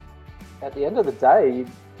at the end of the day,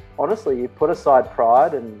 honestly, you put aside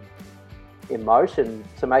pride and emotion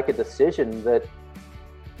to make a decision that,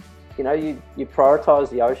 you prioritize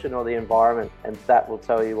the ocean or the environment, and that will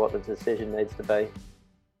tell you what the decision needs to be.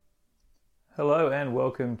 Hello and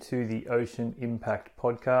welcome to the Ocean Impact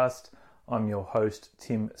Podcast. I'm your host,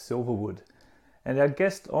 Tim Silverwood. And our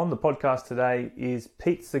guest on the podcast today is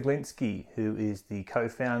Pete Ceglinski, who is the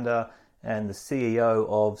co-founder and the CEO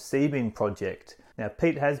of Seabin project. Now,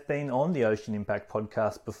 Pete has been on the Ocean Impact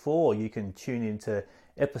Podcast before. You can tune into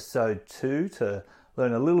episode 2 to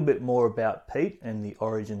learn a little bit more about Pete and the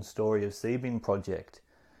origin story of Seabin project.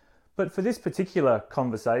 But for this particular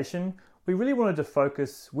conversation, we really wanted to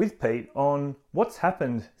focus with Pete on what's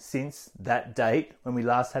happened since that date when we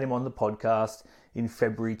last had him on the podcast in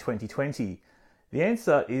February 2020. The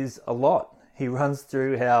answer is a lot. He runs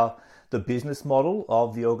through how the business model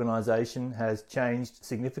of the organisation has changed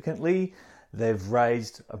significantly. They've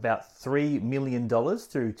raised about $3 million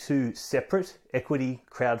through 2 separate equity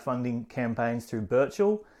crowdfunding campaigns through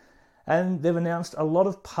Birchall. And they've announced a lot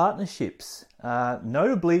of partnerships,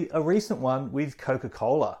 notably a recent one with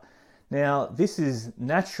Coca-Cola. Now, this is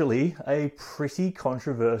naturally a pretty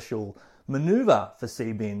controversial manoeuvre for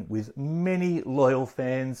Seabin, with many loyal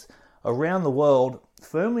fans around the world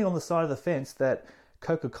firmly on the side of the fence that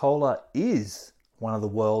Coca-Cola is one of the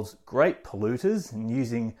world's great polluters and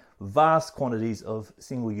using vast quantities of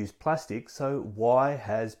single-use plastic. So why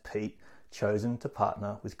has Pete chosen to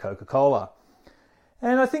partner with Coca-Cola?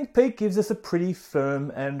 And I think Pete gives us a pretty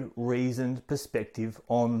firm and reasoned perspective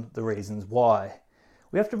on the reasons why.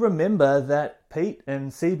 We have to remember that Pete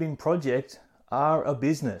and Seabin project are a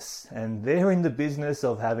business, and they're in the business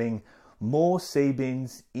of having more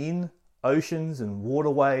Seabins in oceans and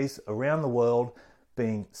waterways around the world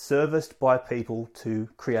being serviced by people to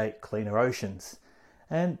create cleaner oceans.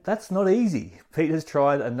 And that's not easy. Pete has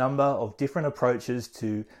tried a number of different approaches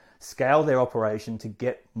to scale their operation to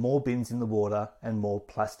get more bins in the water and more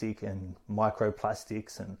plastic and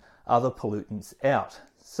microplastics and other pollutants out.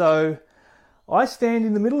 So I stand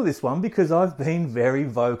in the middle of this one because I've been very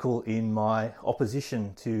vocal in my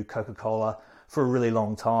opposition to Coca-Cola for a really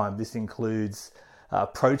long time. This includes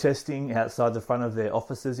protesting outside the front of their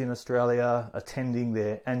offices in Australia, attending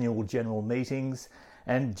their annual general meetings,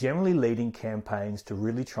 and generally leading campaigns to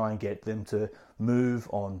really try and get them to move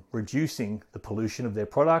on reducing the pollution of their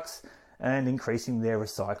products and increasing their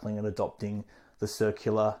recycling and adopting the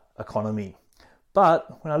circular economy.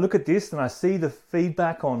 But when I look at this and I see the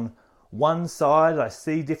feedback on one side, I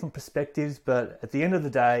see different perspectives, but at the end of the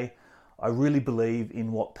day, I really believe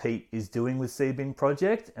in what Pete is doing with Seabin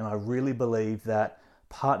Project, and I really believe that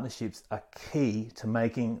partnerships are key to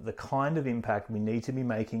making the kind of impact we need to be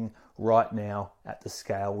making right now at the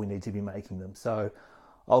scale we need to be making them. So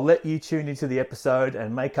I'll let you tune into the episode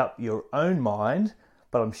and make up your own mind,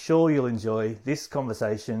 but I'm sure you'll enjoy this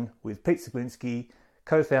conversation with Pete Ceglinski,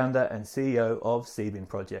 co-founder and CEO of Seabin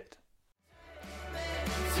Project.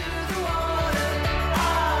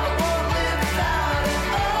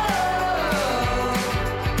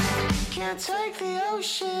 Take the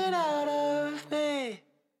ocean out of me.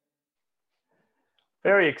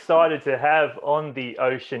 Very excited to have on the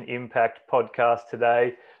Ocean Impact Podcast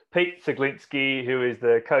today Pete Ceglinski, who is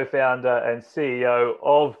the co-founder and CEO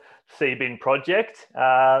of Seabin Project.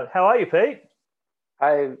 How are you, Pete?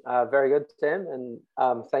 Hey, very good, Tim,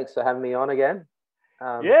 and thanks for having me on again.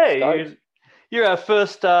 You're our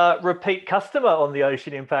first repeat customer on the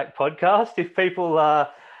Ocean Impact Podcast. If people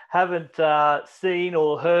haven't seen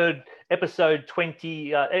or heard episode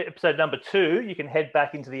number 2, you can head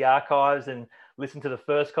back into the archives and listen to the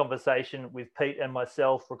first conversation with Pete and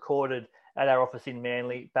myself recorded at our office in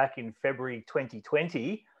Manly back in February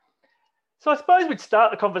 2020. So I suppose we'd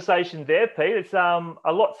start the conversation there, Pete. It's a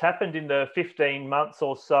lot's happened in the 15 months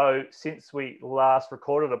or so since we last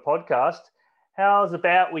recorded a podcast. How's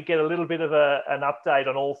about we get a little bit of an update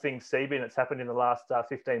on all things Seabin that's happened in the last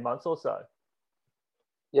 15 months or so?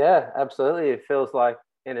 Yeah, absolutely. It feels like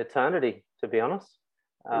an eternity, to be honest.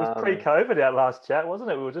 It was pre-COVID our last chat,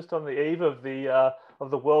 wasn't it? We were just on the eve of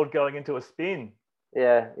the world going into a spin.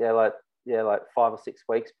 Yeah, like 5 or 6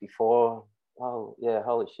 weeks before. Oh, yeah,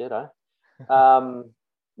 holy shit, eh? So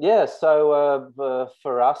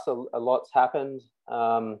for us, a lot's happened.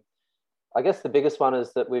 I guess the biggest one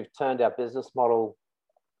is that we've turned our business model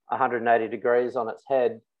 180 degrees on its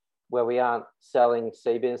head, where we aren't selling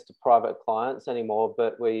Seabins to private clients anymore,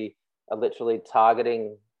 but we are literally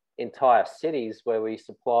targeting entire cities where we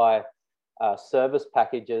supply service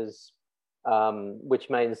packages, which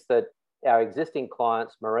means that our existing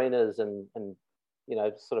clients, marinas and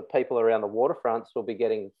sort of people around the waterfronts will be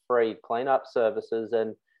getting free cleanup services.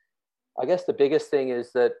 And I guess the biggest thing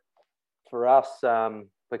is that for us,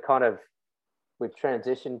 we've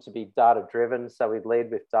transitioned to be data driven. So we lead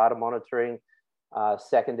with data monitoring.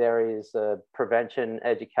 Secondary is prevention,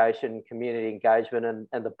 education, community engagement,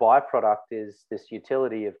 and the byproduct is this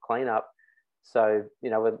utility of cleanup. So,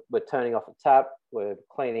 we're turning off a tap, we're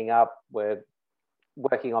cleaning up, we're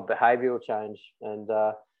working on behavioural change, and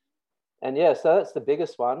yeah, so that's the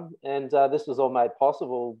biggest one. And this was all made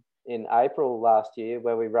possible in April last year,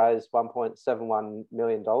 where we raised $1.71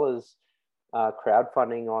 million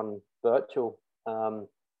crowdfunding on Virtual.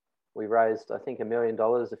 We raised, I think, $1 million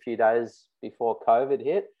a few days before COVID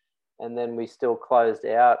hit. And then we still closed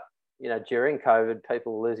out, during COVID,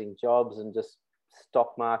 people losing jobs and just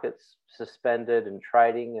stock markets suspended and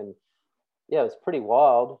trading. And yeah, it was pretty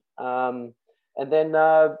wild. And then,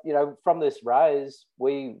 from this raise,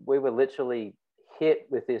 we were literally hit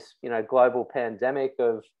with this, global pandemic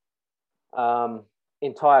of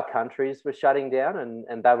entire countries were shutting down,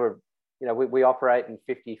 and they were, we operate in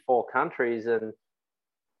 54 countries.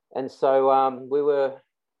 And so we were,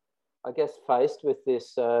 I guess, faced with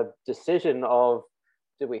this decision of,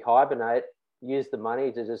 do we hibernate, use the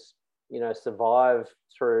money to just, survive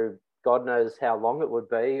through God knows how long it would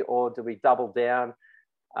be, or do we double down,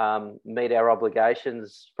 meet our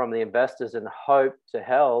obligations from the investors and hope to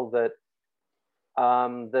hell that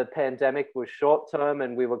the pandemic was short term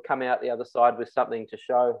and we would come out the other side with something to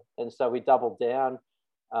show. And so we doubled down.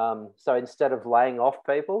 So instead of laying off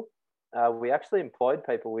people, we actually employed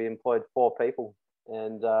people. We employed 4 people,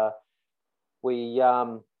 and we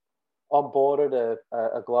onboarded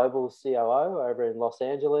a global COO over in Los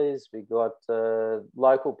Angeles. We got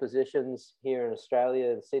local positions here in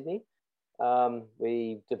Australia and Sydney.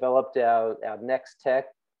 We developed our next tech,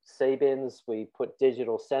 Seabins. We put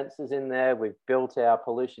digital sensors in there. We've built our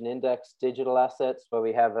pollution index digital assets, where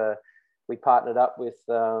we partnered up with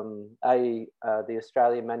the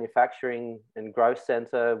Australian Manufacturing and Growth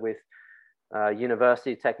Centre, with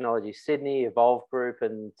University of Technology Sydney, Evolve Group,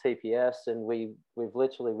 and TPS. And we've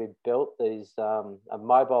built these a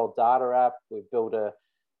mobile data app. We've built a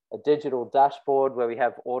digital dashboard where we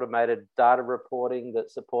have automated data reporting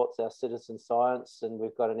that supports our citizen science, and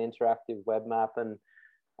we've got an interactive web map. And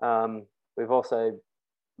we've also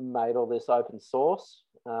made all this open source.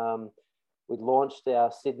 We launched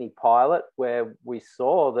our Sydney pilot, where we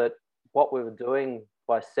saw that what we were doing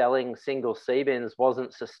by selling single Seabins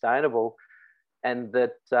wasn't sustainable, and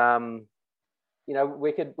that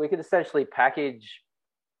we could essentially package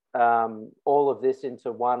all of this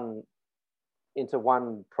into one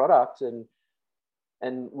product, and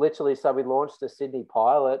literally, so we launched a Sydney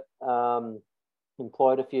pilot,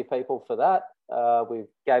 employed a few people for that. We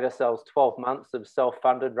gave ourselves 12 months of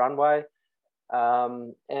self-funded runway,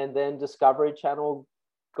 and then Discovery Channel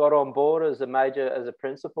got on board as a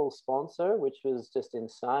principal sponsor, which was just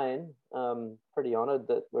insane. Pretty honored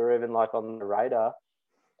that we're even on the radar.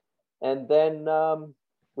 And then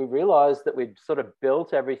we realized that we'd sort of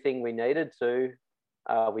built everything we needed to.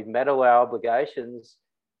 We've met all our obligations,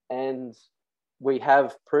 and we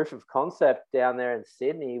have proof of concept down there in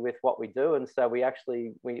Sydney with what we do. And so we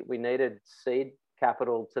needed seed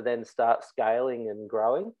capital to then start scaling and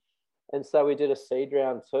growing. And so we did a seed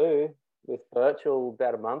round 2 with Virtual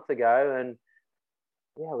about a month ago, and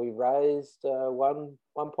yeah, we raised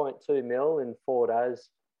 1.2 mil in 4 days,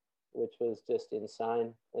 which was just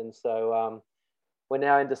insane. And so we're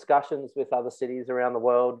now in discussions with other cities around the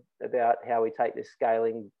world about how we take this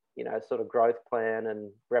scaling, sort of growth plan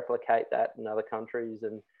and replicate that in other countries,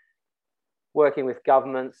 and working with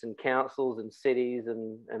governments and councils and cities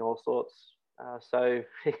and all sorts. So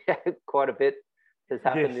quite a bit has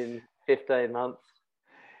happened in 15 months.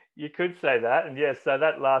 You could say that. And yes, so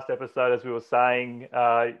that last episode, as we were saying,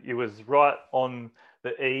 it was right on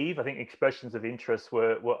the eve. I think expressions of interest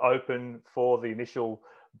were open for the initial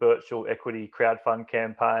virtual equity crowdfund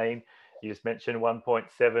campaign. You just mentioned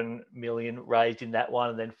 1.7 million raised in that one,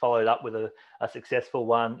 and then followed up with a successful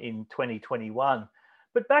one in 2021.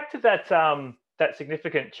 But back to that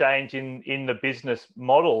significant change in the business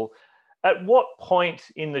model. At what point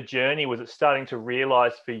in the journey was it starting to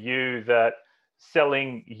realize for you that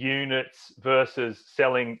selling units versus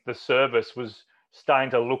selling the service was starting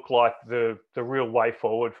to look like the real way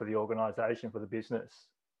forward for the organization, for the business?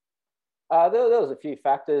 There was a few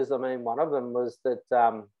factors. I mean, one of them was that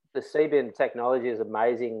the Seabin technology is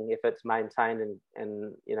amazing if it's maintained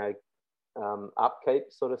and upkeep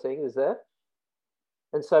sort of thing is there.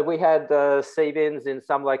 And so we had Seabins in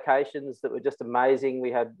some locations that were just amazing.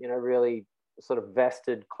 We had, really sort of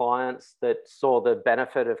vested clients that saw the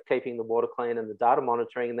benefit of keeping the water clean and the data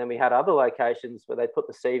monitoring. And then we had other locations where they put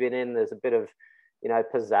the Seabin in. There's a bit of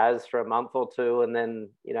pizzazz for a month or two, and then,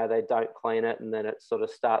 they don't clean it, and then it sort of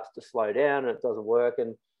starts to slow down and it doesn't work.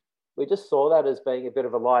 And we just saw that as being a bit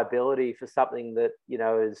of a liability for something that,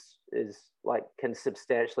 is like can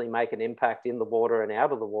substantially make an impact in the water and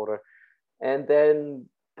out of the water. And then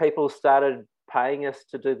people started paying us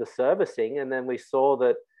to do the servicing. And then we saw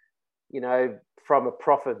that, from a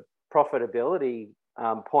profitability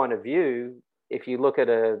point of view, if you look at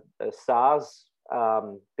a SaaS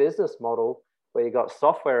business model where you got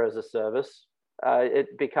software as a service,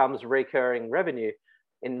 it becomes recurring revenue.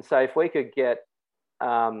 And so if we could get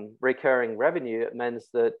recurring revenue, it means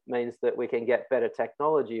that we can get better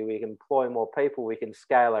technology, we can employ more people, we can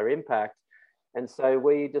scale our impact. And so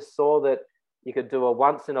we just saw that you could do a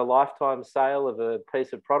once in a lifetime sale of a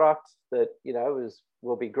piece of product that,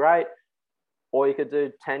 will be great, or you could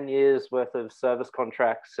do 10 years worth of service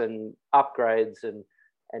contracts and upgrades and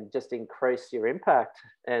just increase your impact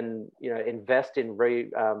and, invest in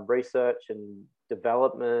research and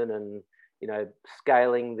development and,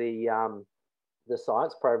 scaling the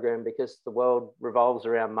science program, because the world revolves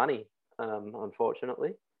around money,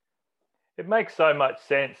 unfortunately. It makes so much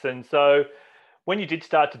sense. And so when you did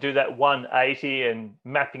start to do that 180 and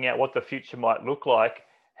mapping out what the future might look like,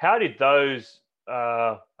 how did those,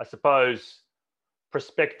 I suppose,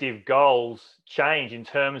 prospective goals change in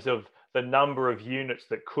terms of the number of units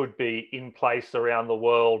that could be in place around the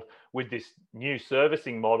world with this new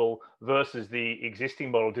servicing model versus the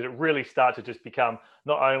existing model? Did it really start to just become,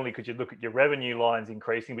 not only could you look at your revenue lines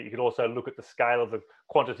increasing, but you could also look at the scale of the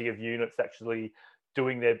quantity of units actually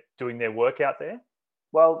doing their work out there?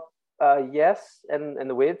 Well, yes. And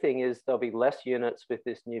the weird thing is there'll be less units with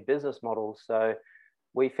this new business model. So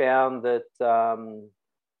we found that,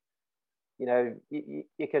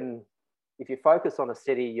 you can, if you focus on a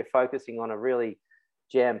city, you're focusing on a really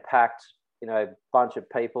jam-packed, bunch of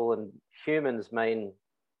people, and humans mean,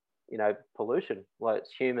 pollution. Well,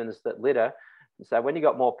 it's humans that litter. And so when you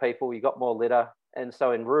got more people, you got more litter. And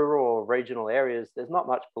so in rural or regional areas, there's not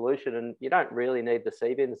much pollution, and you don't really need the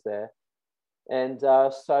Seabins there. And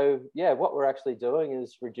what we're actually doing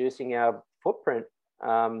is reducing our footprint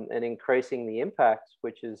and increasing the impact,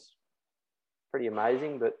 which is pretty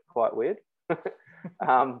amazing, but quite weird.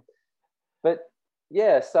 But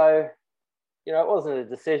yeah, so, it wasn't a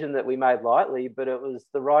decision that we made lightly, but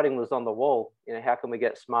the writing was on the wall. How can we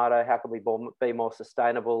get smarter? How can we be more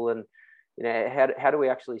sustainable? And, how do we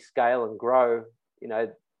actually scale and grow?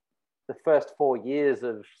 The first 4 years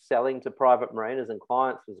of selling to private marinas and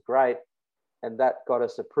clients was great. And that got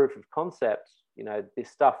us a proof of concept. This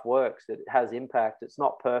stuff works, it has impact. It's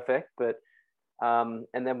not perfect, but and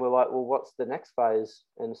then we're like, well, what's the next phase?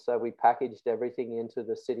 And so we packaged everything into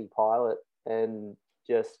the city pilot and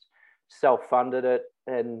just self-funded it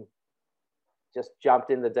and just jumped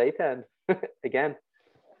in the deep end again.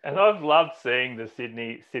 And I've loved seeing the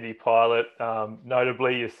Sydney city pilot.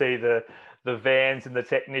 Notably, you see the vans and the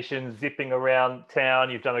technicians zipping around town.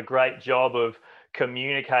 You've done a great job of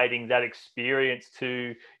communicating that experience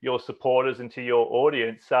to your supporters and to your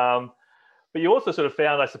audience. But you also sort of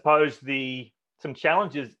found, I suppose, some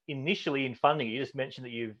challenges initially in funding. You just mentioned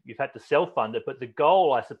that you've had to self-fund it, but the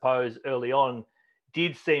goal, I suppose, early on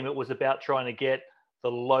did seem it was about trying to get the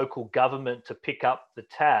local government to pick up the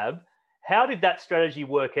tab. How did that strategy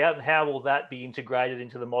work out, and how will that be integrated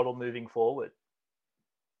into the model moving forward?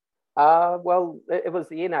 Well, it was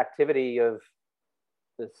the inactivity of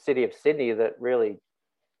the city of Sydney that really,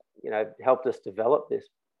 helped us develop this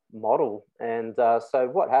model. And so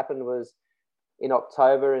what happened was, in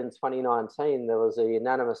October in 2019, there was a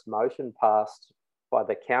unanimous motion passed by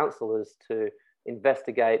the councillors to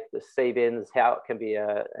investigate the Seabins, how it can be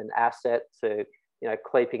an asset to,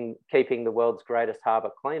 keeping the world's greatest harbour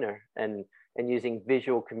cleaner, and using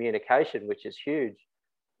visual communication, which is huge.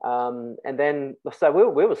 And then, so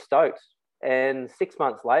we were stoked. And 6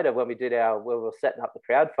 months later, when we were setting up the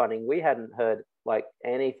crowdfunding, we hadn't heard like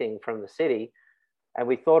anything from the city. And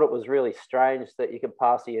we thought it was really strange that you could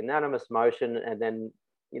pass a unanimous motion and then,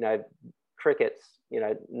 crickets,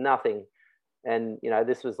 nothing. And,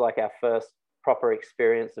 this was like our first proper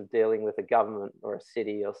experience of dealing with a government or a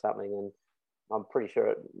city or something. And I'm pretty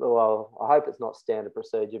sure, I hope it's not standard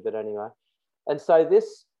procedure, but anyway. And so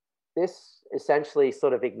this essentially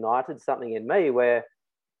sort of ignited something in me where,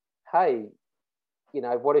 hey,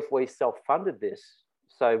 what if we self-funded this?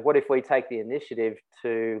 So what if we take the initiative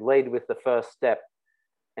to lead with the first step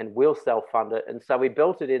and we'll self-fund it? And so we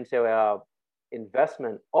built it into our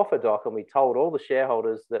investment offer doc, and we told all the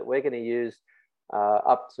shareholders that we're going to use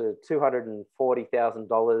up to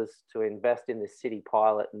 $240,000 to invest in this city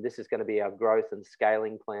pilot, and this is going to be our growth and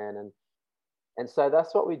scaling plan. And so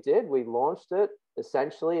that's what we did. We launched it.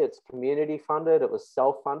 essentially. It's community funded. It was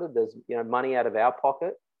self-funded. There's, money out of our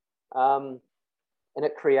pocket. And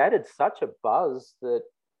it created such a buzz that,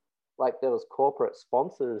 like, there was corporate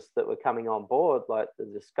sponsors that were coming on board, like the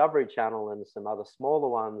Discovery Channel and some other smaller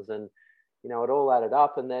ones. And, it all added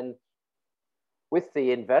up. And then with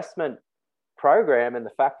the investment program and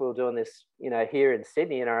the fact we were doing this, here in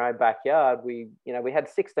Sydney in our own backyard, we had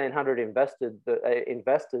 1,600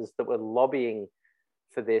 investors that were lobbying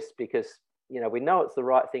for this because, we know it's the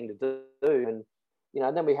right thing to do. And,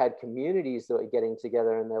 and then we had communities that were getting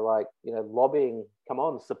together and they're like, lobbying, come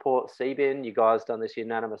on, support Seabin. You guys done this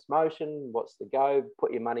unanimous motion. What's the go?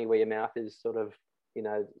 Put your money where your mouth is, sort of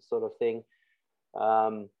thing.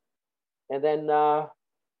 And then,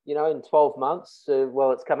 in 12 months,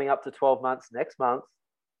 it's coming up to 12 months next month,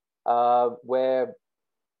 where,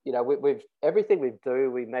 we've everything we do,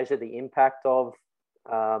 we measure the impact of,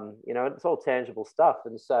 it's all tangible stuff.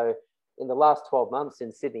 And so in the last 12 months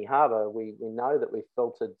in Sydney Harbour, we know that we've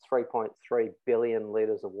filtered 3.3 billion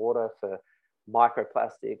litres of water for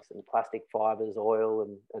microplastics and plastic fibres, oil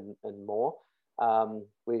and more.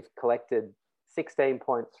 We've collected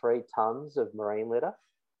 16.3 tonnes of marine litter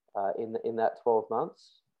in that 12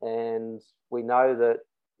 months. And we know that,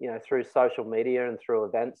 through social media and through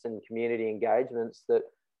events and community engagements, that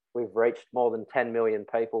we've reached more than 10 million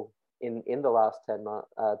people in the last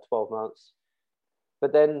 12 months.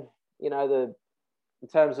 But then, in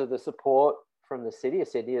terms of the support from the City of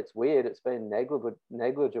Sydney, it's weird. It's been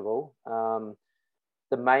negligible.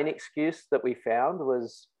 The main excuse that we found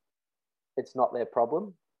was it's not their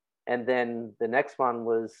problem. And then the next one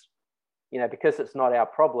was, because it's not our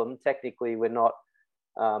problem, technically we're not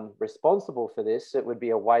responsible for this. It would be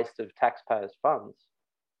a waste of taxpayers' funds,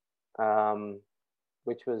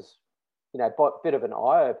 which was, a bit of an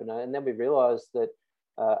eye-opener. And then we realised that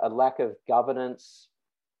a lack of governance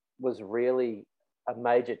was really a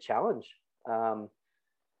major challenge.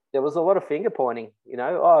 There was a lot of finger pointing,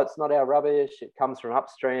 it's not our rubbish. It comes from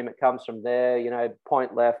upstream. It comes from there,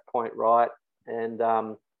 point left, point right. And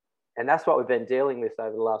that's what we've been dealing with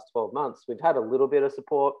over the last 12 months. We've had a little bit of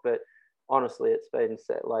support, but honestly, it's been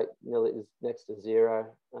set like nearly next to zero,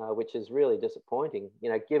 which is really disappointing,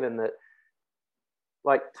 given that,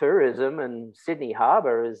 like, tourism and Sydney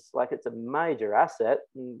Harbour is like, it's a major asset,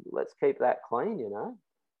 and let's keep that clean,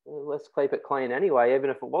 let's keep it clean anyway, even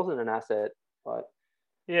if it wasn't an asset.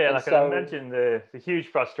 And I can imagine the huge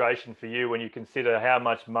frustration for you when you consider how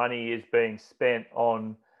much money is being spent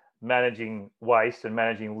on managing waste and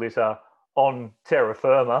managing litter on terra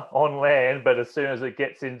firma, on land, but as soon as it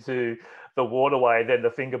gets into the waterway, then the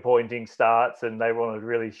finger pointing starts and they want to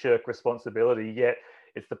really shirk responsibility. Yet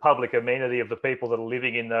it's the public amenity of the people that are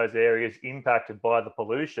living in those areas impacted by the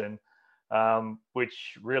pollution,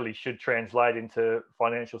 which really should translate into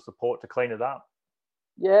financial support to clean it up.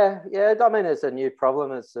 Yeah. I mean, it's a new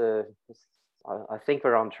problem. I think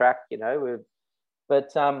we're on track,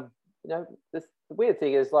 but the weird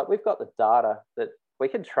thing is, like, we've got the data that we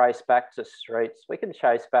can trace back to streets. We can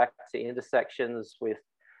trace back to intersections with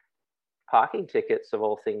parking tickets, of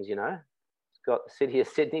all things. It's got the City of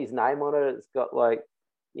Sydney's name on it. It's got, like,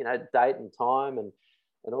 date and time and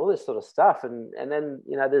all this sort of stuff. And then,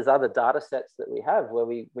 there's other data sets that we have where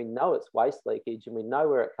we know it's waste leakage and we know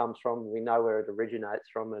where it comes from. We know where it originates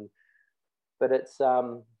from. But it's,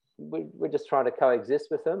 we're just trying to coexist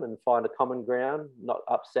with them and find a common ground, not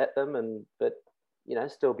upset them, but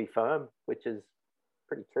still be firm, which is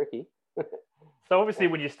pretty tricky. So obviously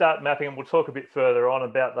when you start mapping, and we'll talk a bit further on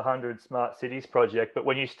about the 100 Smart Cities project, but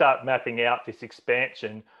when you start mapping out this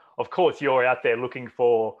expansion, of course, you're out there looking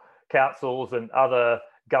for councils and other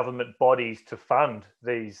government bodies to fund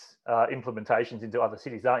these implementations into other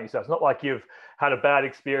cities, aren't you? So it's not like you've had a bad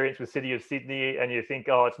experience with City of Sydney and you think,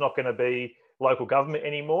 it's not going to be local government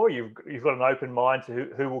anymore. You've got an open mind to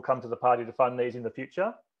who will come to the party to fund these in the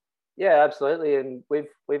future. Yeah, absolutely. And we've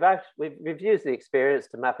used the experience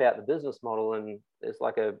to map out the business model, and there's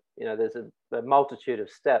like there's a multitude of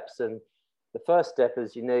steps. And the first step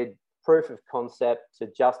is you need proof of concept to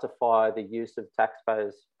justify the use of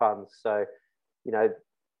taxpayers' funds. So,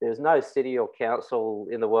 there's no city or council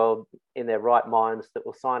in the world in their right minds that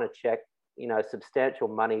will sign a check, substantial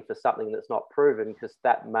money for something that's not proven, because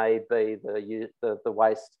that may be the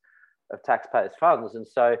waste of taxpayers' funds. And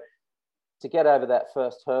so, to get over that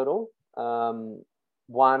first hurdle,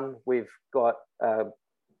 one, we've got,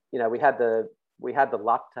 we had the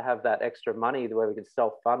luck to have that extra money where we could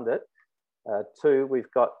self-fund it. Two, we've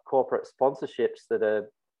got corporate sponsorships that are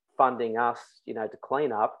funding us, to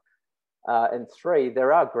clean up. And three,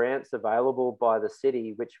 there are grants available by the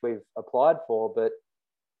city, which we've applied for, but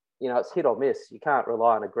it's hit or miss. You can't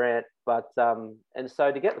rely on a grant. But and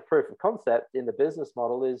so to get the proof of concept in the business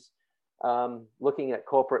model is looking at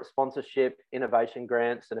corporate sponsorship, innovation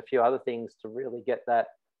grants, and a few other things to really get that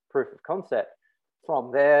proof of concept.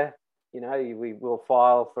 From there, we will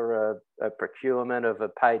file for a procurement of a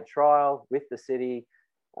paid trial with the city.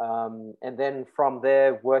 And then from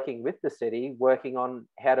there, working with the city, working on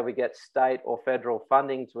how do we get state or federal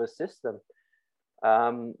funding to assist them.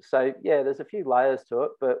 So yeah, there's a few layers to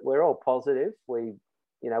it, but we're all positive. We're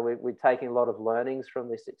taking a lot of learnings from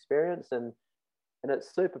this experience, and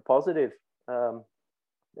it's super positive.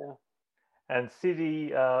 Yeah. And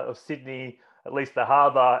City of Sydney, at least the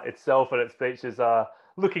harbour itself and its beaches are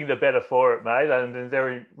looking the better for it, mate. And there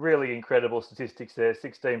are really incredible statistics there.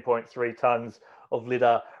 16.3 tonnes of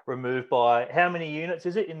litter removed by how many units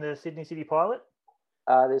is it in the Sydney City pilot?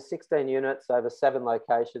 There's 16 units over 7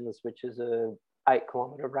 locations, which is a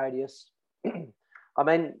 8-kilometre radius. I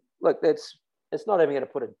mean, look, it's not even going to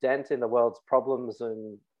put a dent in the world's problems,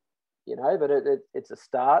 and but it's a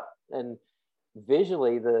start. And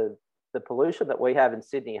visually, the pollution that we have in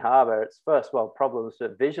Sydney Harbour, it's first world problems,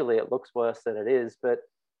 but visually it looks worse than it is. But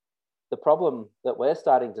the problem that we're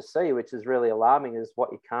starting to see, which is really alarming, is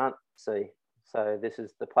what you can't see. So this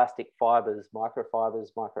is the plastic fibres, microfibres,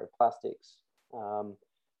 microplastics.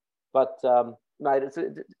 Mate,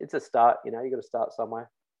 it's a start. You've got to start somewhere.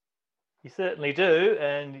 You certainly do,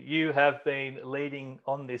 and you have been leading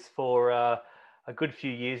on this for a good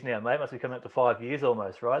few years now, mate. Must be coming up to 5 years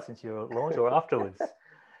almost, right, since your launch or afterwards.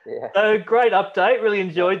 Yeah. So great update. Really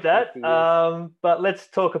enjoyed that. But let's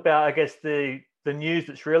talk about, I guess, the news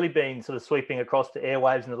that's really been sort of sweeping across the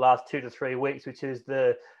airwaves in the last 2 to 3 weeks, which is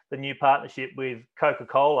the new partnership with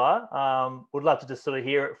Coca-Cola. Would love to just sort of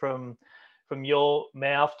hear it from your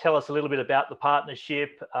mouth. Tell us a little bit about the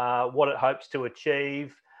partnership, what it hopes to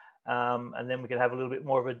achieve, and then we can have a little bit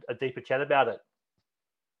more of a deeper chat about it.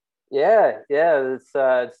 Yeah, it's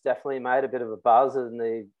definitely made a bit of a buzz and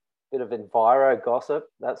the bit of enviro gossip,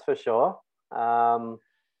 that's for sure. The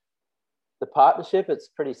partnership, it's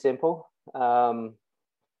pretty simple.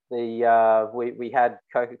 We had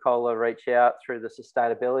Coca-Cola reach out through the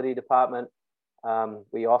sustainability department.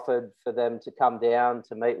 We offered for them to come down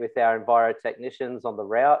to meet with our enviro technicians on the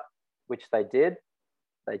route, which they did.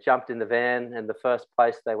 They jumped in the van, and the first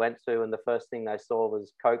place they went to and the first thing they saw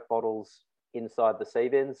was Coke bottles inside the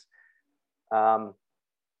Seabins. And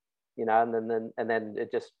then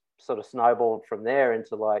it just sort of snowballed from there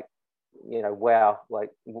into wow,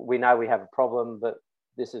 we know we have a problem, but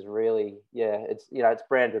this is really, it's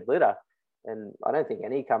branded litter. And I don't think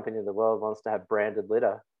any company in the world wants to have branded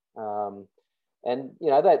litter. And,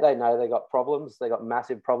 they know they got problems. They got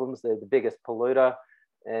massive problems. They're the biggest polluter.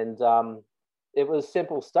 And it was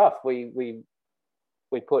simple stuff. We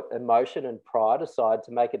put emotion and pride aside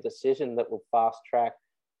to make a decision that will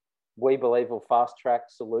we believe will fast track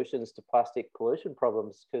solutions to plastic pollution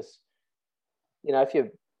problems. Because,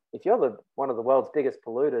 if you're one of the world's biggest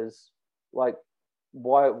polluters, why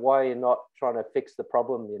are you not trying to fix the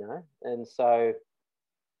problem, And so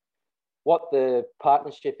what the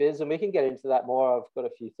partnership is, and we can get into that more. I've got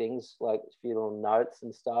a few things, like a few little notes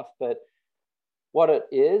and stuff, but what it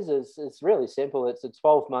is it's really simple. It's a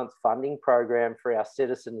 12-month funding program for our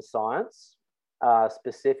citizen science,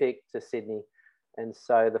 specific to Sydney. And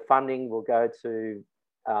so the funding will go to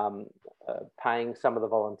paying some of the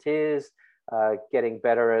volunteers, getting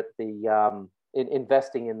better at the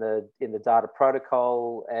investing in the data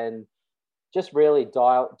protocol, and just really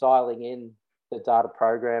dialing in the data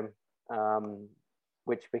program,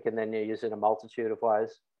 which we can then use in a multitude of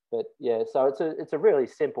ways. But yeah, so it's a really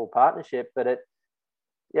simple partnership, but it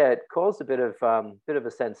caused a bit of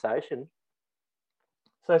a sensation.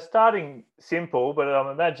 So starting simple, but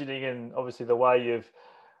I'm imagining, and obviously the way you've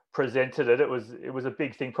presented it, it was a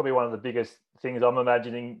big thing, probably one of the biggest things I'm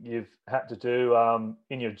imagining you've had to do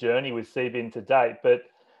in your journey with Seabin to date. But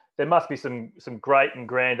there must be some great and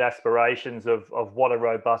grand aspirations of what a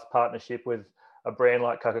robust partnership with a brand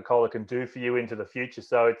like Coca-Cola can do for you into the future.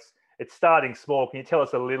 So it's starting small. Can you tell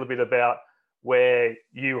us a little bit about where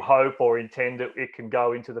you hope or intend it can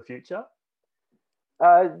go into the future?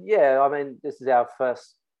 I mean, this is our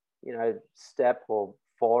first, step or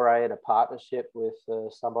foray in a partnership with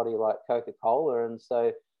somebody like Coca-Cola. And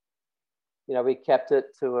so, we kept it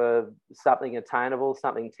to something attainable,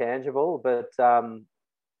 something tangible. But, the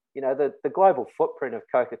global footprint of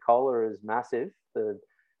Coca-Cola is massive. The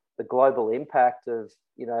global impact of,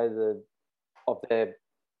 the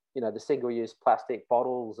single-use plastic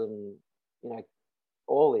bottles and,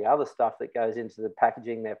 all the other stuff that goes into the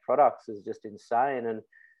packaging their products is just insane. And,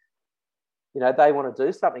 they want to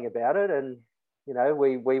do something about it. And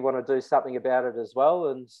we want to do something about it as well.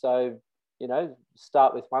 And so,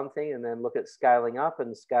 start with one thing and then look at scaling up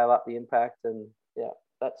and scale up the impact. And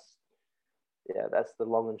that's the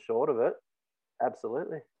long and short of it.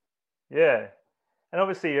 Absolutely. Yeah. And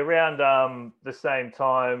obviously around the same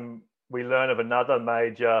time, we learn of another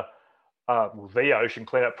major, the ocean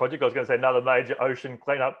cleanup project. I was going to say another major ocean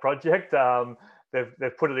cleanup project.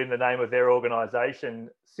 They've put it in the name of their organisation,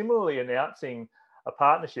 similarly announcing a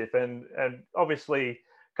partnership. And obviously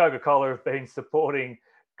Coca-Cola have been supporting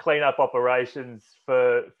cleanup operations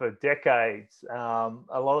for decades.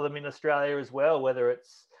 A lot of them in Australia as well, whether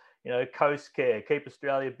it's Coast Care, Keep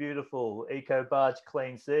Australia Beautiful, Eco Barge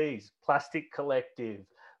Clean Seas, Plastic Collective,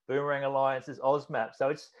 Boomerang Alliances, OzMap.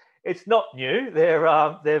 So it's not new.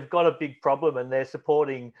 They've got a big problem and they're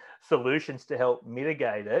supporting solutions to help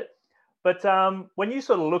mitigate it. But when you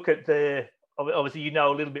sort of look at obviously a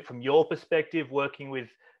little bit from your perspective working with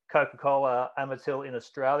Coca-Cola Amatil in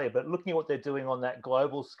Australia, but looking at what they're doing on that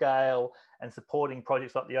global scale and supporting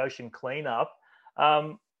projects like the ocean cleanup,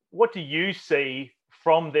 what do you see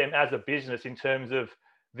from them as a business in terms of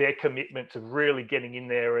their commitment to really getting in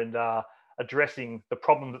there and addressing the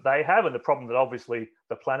problem that they have and the problem that obviously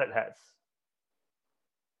the planet has?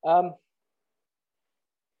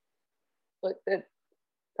 Look,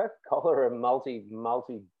 Coca-Cola are a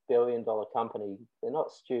multi-billion-dollar company. They're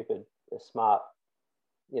not stupid. They're smart.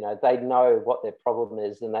 They know what their problem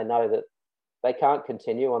is, and they know that they can't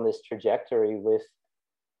continue on this trajectory with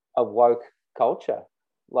a woke culture.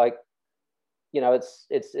 Like,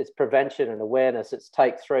 it's prevention and awareness. It's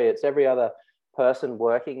take three. It's every other person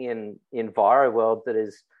working in enviro world that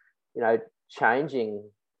is, changing.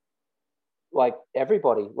 Like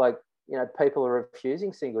everybody, people are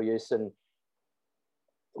refusing single use, and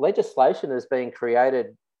legislation is being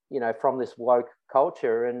created, from this woke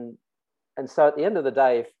culture. And so at the end of the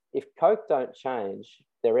day, if Coke don't change,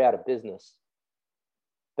 they're out of business.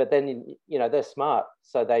 But then, they're smart.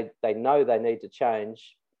 So they know they need to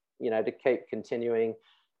change, to keep continuing.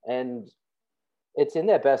 And it's in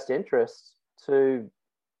their best interest to,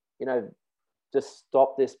 just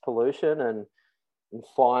stop this pollution and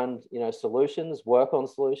find, solutions, work on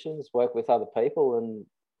solutions, work with other people. And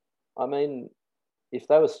I mean, if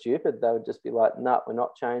they were stupid, they would just be like, no, we're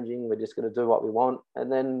not changing. We're just going to do what we want. And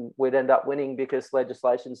then we'd end up winning because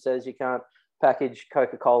legislation says you can't package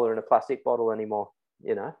Coca-Cola in a plastic bottle anymore,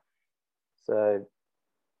 So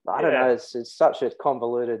I don't know. It's such a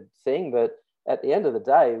convoluted thing, but at the end of the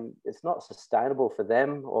day, it's not sustainable for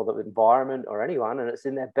them or the environment or anyone. And it's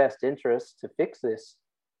in their best interest to fix this.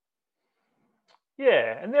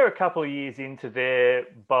 Yeah, and they're a couple of years into their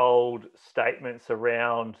bold statements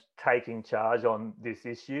around taking charge on this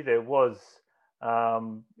issue. There was,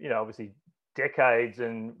 obviously decades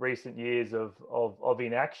and recent years of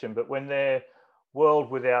inaction, but when their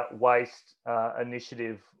World Without Waste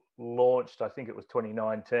initiative launched, I think it was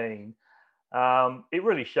 2019, it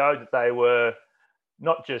really showed that they were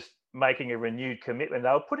not just making a renewed commitment, they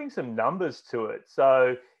were putting some numbers to it.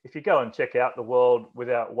 So if you go and check out the World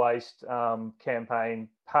Without Waste campaign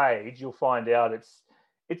page, you'll find out it's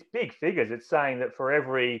big figures. It's saying that for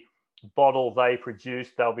every bottle they produce,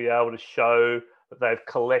 they'll be able to show that they've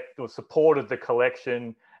collected or supported the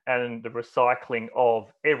collection and the recycling of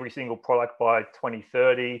every single product by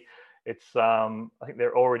 2030. It's I think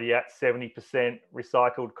they're already at 70%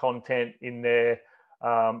 recycled content in their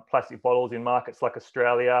plastic bottles in markets like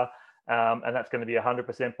Australia, and that's going to be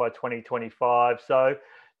 100% by 2025. So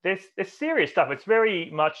there's serious stuff. It's very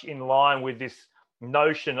much in line with this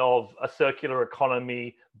notion of a circular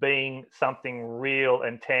economy being something real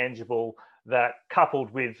and tangible, that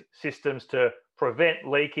coupled with systems to prevent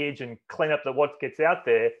leakage and clean up what gets out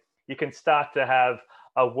there, you can start to have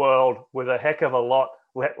a world with a heck of a lot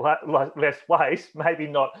less waste, maybe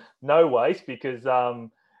not no waste, because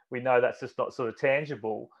we know that's just not sort of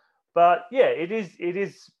tangible. But yeah, it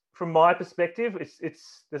is from my perspective,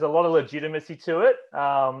 there's a lot of legitimacy to it.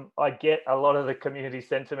 I get a lot of the community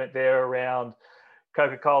sentiment there around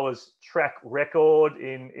Coca-Cola's track record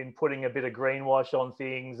in putting a bit of greenwash on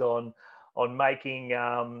things, on making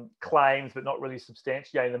claims but not really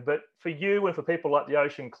substantiating them. But for you and for people like the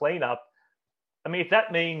Ocean Cleanup, I mean, if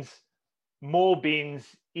that means more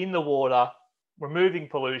bins in the water, removing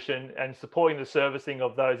pollution and supporting the servicing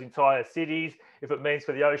of those entire cities, if it means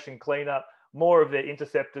for the Ocean Cleanup, more of their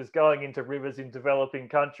interceptors going into rivers in developing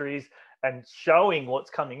countries and showing what's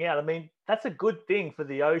coming out, I mean, that's a good thing for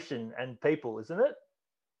the ocean and people, isn't it?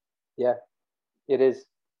 Yeah, it is.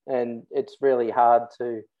 And it's really hard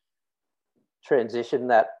to transition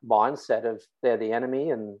that mindset of they're the enemy,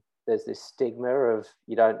 and there's this stigma of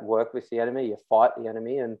you don't work with the enemy, you fight the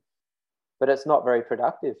enemy. And but it's not very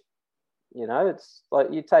productive. You know, it's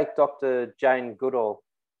like you take Dr. Jane Goodall,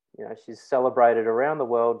 you know, she's celebrated around the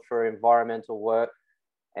world for environmental work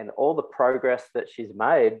and all the progress that she's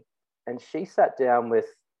made. And she sat down with,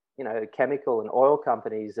 you know, chemical and oil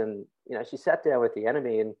companies, and, you know, she sat down with the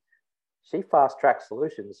enemy and she fast-tracked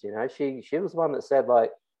solutions. You know, she was one that said,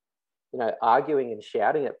 like, you know, arguing and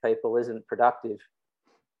shouting at people isn't productive,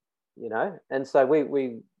 you know. And so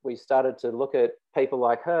we started to look at people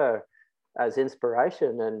like her as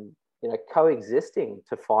inspiration and, you know, coexisting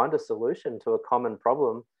to find a solution to a common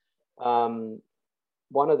problem.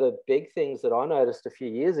 One of the big things that I noticed a few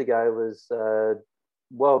years ago was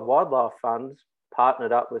World Wildlife Fund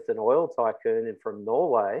partnered up with an oil tycoon from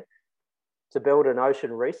Norway to build an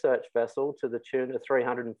ocean research vessel to the tune of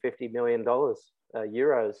 $350 million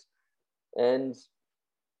euros. And,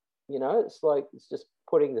 you know, it's like, it's just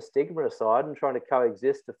putting the stigma aside and trying to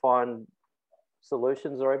coexist to find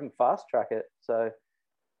solutions or even fast track it. So,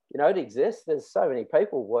 you know, it exists. There's so many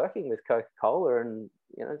people working with Coca-Cola, and,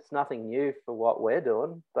 you know, it's nothing new for what we're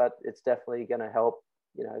doing, but it's definitely going to help,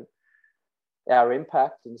 you know, our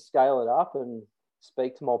impact and scale it up and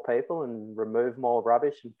speak to more people and remove more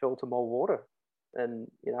rubbish and filter more water.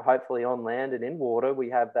 And, you know, hopefully on land and in water,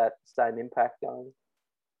 we have that same impact going.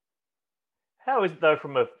 How is it though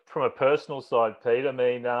from a personal side, Pete? I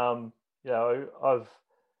mean, you know,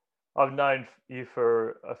 I've known you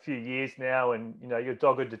for a few years now, and, you know, your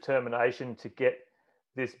dogged determination to get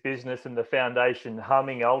this business and the foundation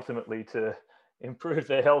humming ultimately to improve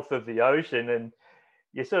the health of the ocean. And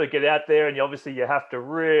you sort of get out there, and you have to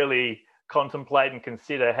really contemplate and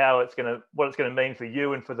consider what it's going to mean for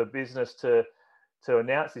you and for the business to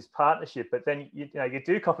announce this partnership. But then you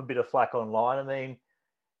do cop a bit of flack online. I mean,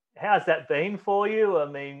 how's that been for you? I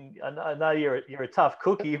mean, I know you're a tough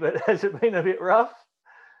cookie, but has it been a bit rough?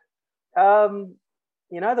 You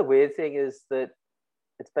know, the weird thing is that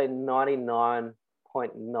it's been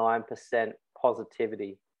 99.9%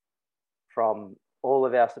 positivity from all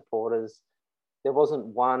of our supporters. There wasn't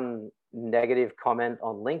one negative comment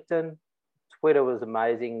on LinkedIn. Twitter was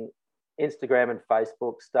amazing. Instagram and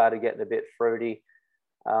Facebook started getting a bit fruity.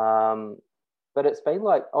 But it's been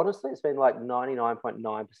like, honestly, it's been like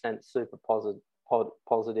 99.9% super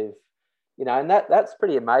positive, you know, and that's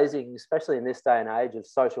pretty amazing, especially in this day and age of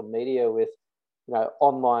social media with, you know,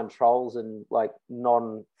 online trolls and like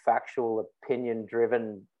non-factual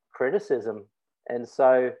opinion-driven criticism. And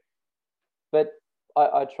so, but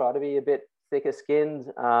I try to be a bit thicker skinned.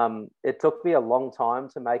 It took me a long time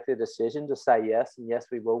to make the decision to say yes, and yes,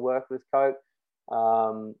 we will work with Coke.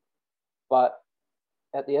 But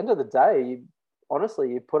at the end of the day, honestly,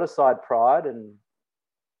 you put aside pride and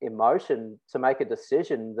emotion to make a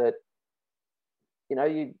decision that, you know,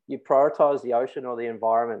 you prioritize the ocean or the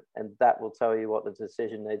environment, and that will tell you what the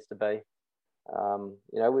decision needs to be. You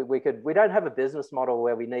know, we don't have a business model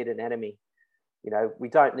where we need an enemy. You know, we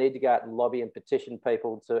don't need to go out and lobby and petition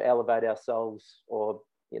people to elevate ourselves, or,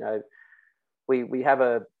 you know, we have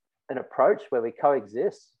an approach where we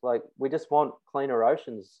coexist. Like, we just want cleaner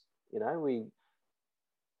oceans. You know,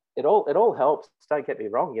 it all helps. Don't get me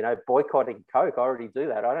wrong. You know, boycotting Coke, I already do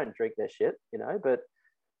that. I don't drink their shit. You know, but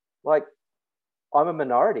like, I'm a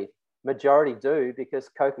minority. Majority do, because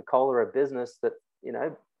Coca-Cola are a business that, you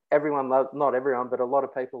know, everyone loves. Not everyone, but a lot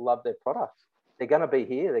of people love their products. They're going to be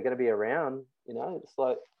here. They're going to be around. You know, it's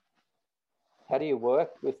like, how do you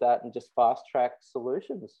work with that and just fast track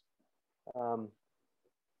solutions?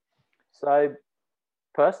 So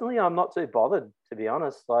personally, I'm not too bothered, to be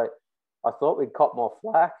honest. Like, I thought we'd cop more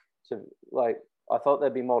flack. I thought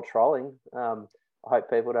there'd be more trolling. I hope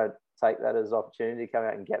people don't take that as an opportunity to come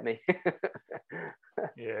out and get me.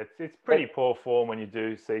 Yeah, it's pretty poor form when you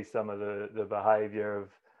do see some of the behaviour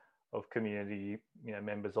of community, you know,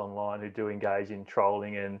 members online who do engage in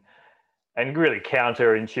trolling and really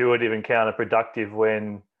counterintuitive and counterproductive,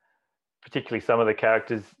 when particularly some of the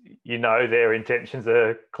characters, you know, their intentions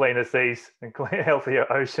are cleaner seas and healthier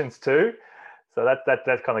oceans too. So that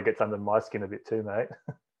kind of gets under my skin a bit too, mate.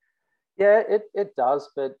 Yeah, it does.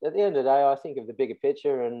 But at the end of the day, I think of the bigger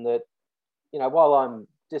picture, and that, you know, while I'm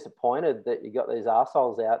disappointed that you got these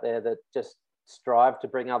assholes out there that just strive to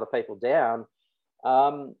bring other people down,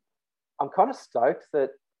 I'm kind of stoked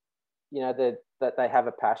that, you know, that they have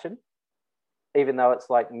a passion, even though it's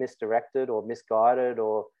like misdirected or misguided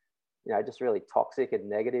or, you know, just really toxic and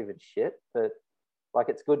negative and shit. But like,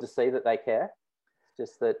 it's good to see that they care. It's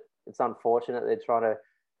just that it's unfortunate they're trying to,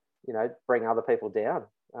 you know, bring other people down.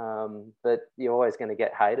 But you're always going to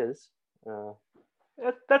get haters.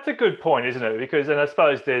 That's a good point, isn't it? Because, and I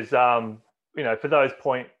suppose there's, you know, for those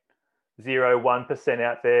 0.01%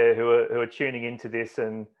 out there who are tuning into this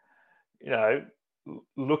and,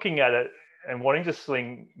 looking at it and wanting to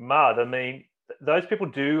sling mud, I mean, those people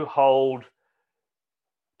do hold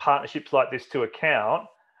partnerships like this to account,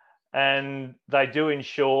 and they do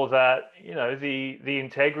ensure that the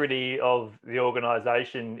integrity of the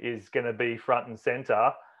organisation is going to be front and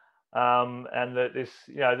centre, and that this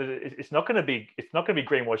that it's not going to be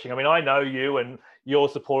greenwashing. I mean, I know you, and your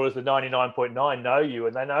supporters, the 99.9, know you,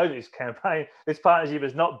 and they know this campaign, this partnership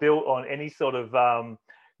is not built on any sort of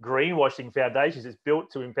greenwashing foundations. It's built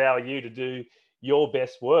to empower you to do your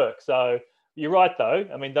best work. So you're right, though.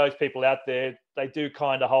 I mean, those people out there, they do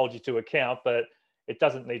kind of hold you to account, but it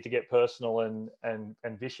doesn't need to get personal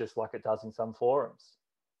and vicious like it does in some forums.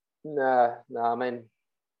 No, I mean,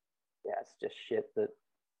 yeah, it's just shit. That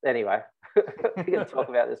anyway, we can talk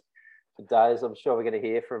about this for days. I'm sure we're going to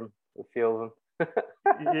hear from a few of them.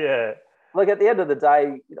 Yeah. Look, at the end of the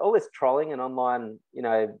day, all this trolling and online,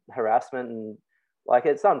 harassment, and like,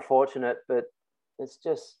 it's unfortunate, but it's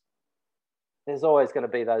just, there's always going to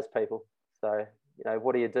be those people. So,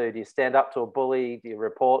 what do you do? Do you stand up to a bully? Do you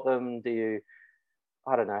report them? Do you,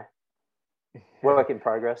 I don't know, work in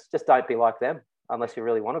progress. Just don't be like them unless you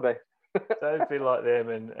really want to be. Don't be like them,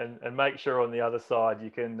 and make sure on the other side you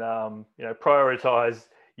can, prioritize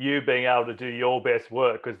you being able to do your best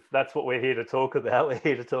work, because that's what we're here to talk about. We're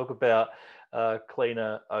here to talk about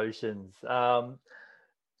cleaner oceans.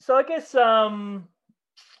 So I guess,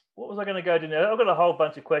 what was I going to go to now? I've got a whole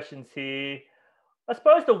bunch of questions here. I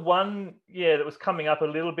suppose the one, that was coming up a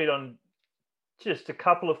little bit on just a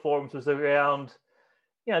couple of forums was around,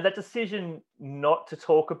 that decision not to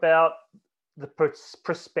talk about the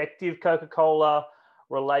prospective Coca-Cola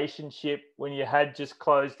relationship when you had just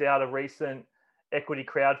closed out a recent equity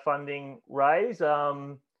crowdfunding raise. I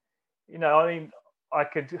mean, I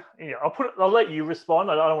could, I'll let you respond.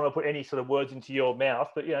 I don't want to put any sort of words into your mouth,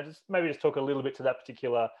 but just talk a little bit to that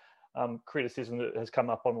particular criticism that has come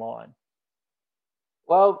up online.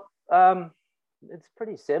 Well, it's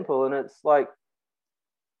pretty simple, and it's like,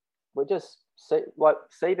 we're just like,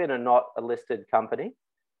 Seabin are not a listed company,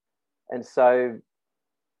 and so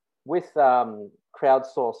with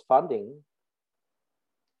crowdsourced funding,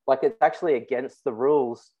 like, it's actually against the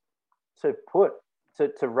rules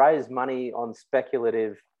to raise money on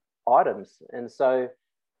speculative items. And so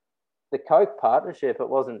the Coke partnership, it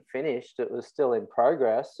wasn't finished, it was still in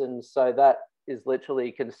progress, and so that is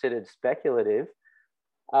literally considered speculative.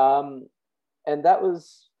 And that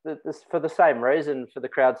was for the same reason. For the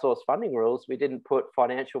crowdsourced funding rules, we didn't put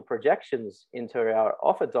financial projections into our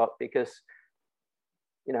offer doc, because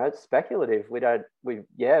it's speculative. We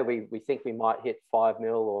think we might hit 5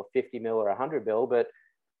 mil or 50 mil or 100 mil, but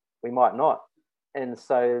we might not. And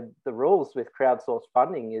so the rules with crowdsourced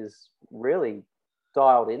funding is really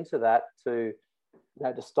dialed into that to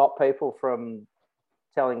stop people from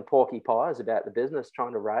telling porky pies about the business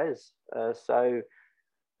trying to raise. So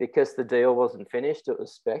because the deal wasn't finished, it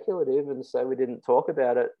was speculative, and so we didn't talk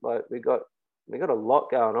about it. Like, we got a lot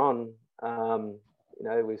going on,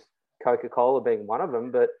 with Coca-Cola being one of them,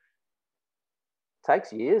 but it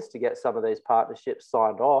takes years to get some of these partnerships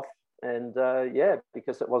signed off. And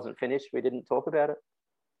because it wasn't finished, we didn't talk about it.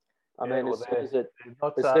 As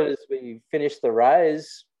soon as we finished the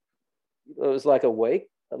raise, it was like a week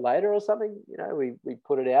later or something. We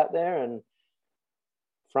put it out there and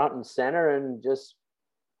front and center, and just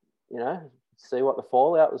see what the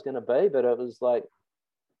fallout was going to be. But it was like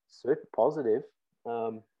super positive.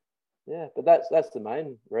 But that's the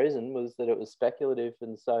main reason, was that it was speculative,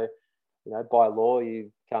 and so by law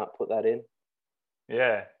you can't put that in.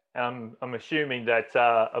 Yeah. I'm assuming that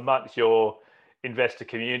amongst your investor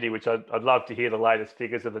community, which I'd love to hear the latest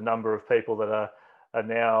figures of the number of people that are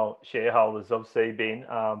now shareholders of Seabin.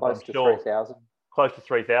 Close to 3,000. Close to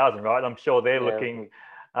 3,000, right? I'm sure they're looking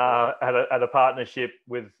at a partnership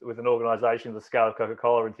with an organisation of the scale of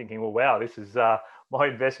Coca-Cola and thinking, well, wow, this is my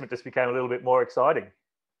investment just became a little bit more exciting.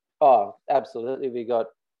 Oh, absolutely. We got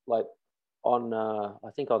on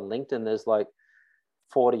I think on LinkedIn, there's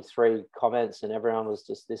 43 comments, and everyone was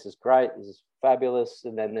just, this is great, this is fabulous.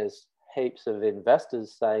 And then there's heaps of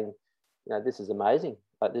investors saying, this is amazing,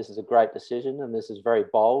 this is a great decision, and this is very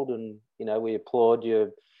bold, and we applaud your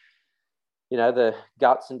the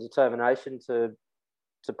guts and determination to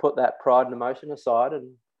put that pride and emotion aside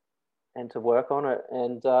and to work on it.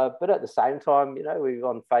 And but at the same time, we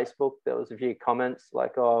on Facebook, there was a few comments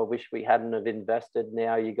like, oh, I wish we hadn't have invested,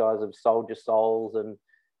 now you guys have sold your souls.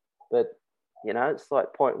 But it's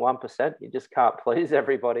like 0.1%. You just can't please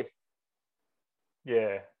everybody.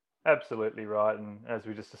 Yeah, absolutely right. And as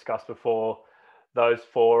we just discussed before, those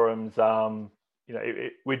forums,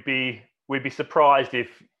 we'd be surprised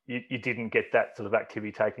if you didn't get that sort of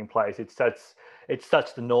activity taking place. It's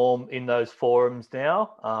such the norm in those forums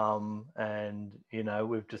now, and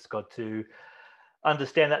we've just got to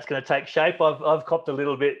understand that's going to take shape. I've copped a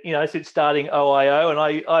little bit, since starting OIO, and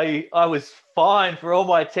I was fine for all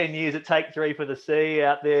my 10 years at Take 3 for the Sea,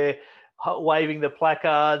 out there waving the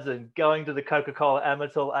placards and going to the Coca-Cola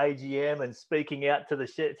Amatil AGM and speaking out to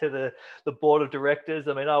the board of directors.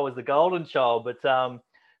 I mean, I was the golden child, but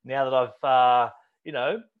now that I've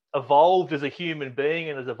evolved as a human being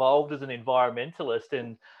and has evolved as an environmentalist,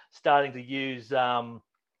 and starting to use the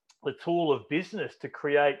tool of business to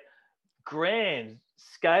create grand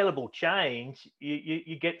scalable change,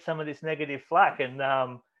 you get some of this negative flack, and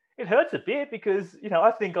it hurts a bit, because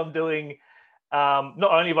I think I'm doing,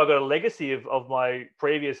 not only have I got a legacy of my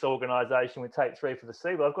previous organization with Take 3 for the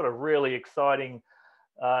Sea, but I've got a really exciting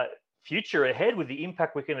future ahead with the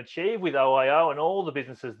impact we can achieve with OIO and all the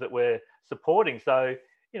businesses that we're supporting. So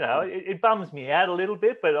it bums me out a little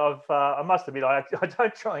bit, but I must admit, I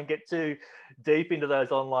don't try and get too deep into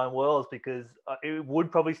those online worlds, because it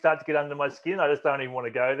would probably start to get under my skin. I just don't even want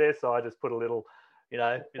to go there. So I just put a little,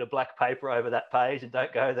 bit of black paper over that page and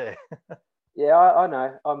don't go there. Yeah, I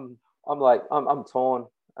know. I'm torn.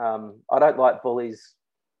 I don't like bullies.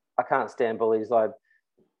 I can't stand bullies.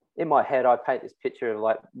 In my head, I paint this picture of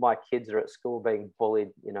like my kids are at school being bullied.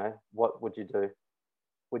 What would you do?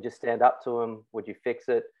 Would you stand up to them? Would you fix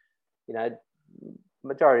it?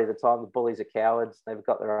 Majority of the time, the bullies are cowards. They've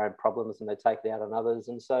got their own problems and they take it out on others.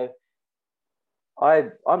 And so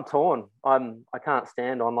I'm torn. I can't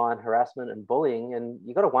stand online harassment and bullying. And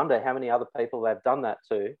you got to wonder how many other people they've done that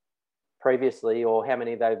to previously, or how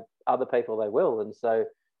many other people they will. And so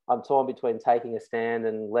I'm torn between taking a stand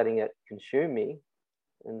and letting it consume me.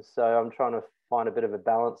 And so I'm trying to find a bit of a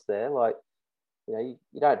balance there. Like, you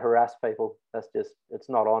don't harass people. It's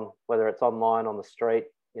not on, whether it's online, on the street,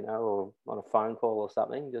 or on a phone call or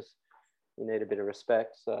something. Just, you need a bit of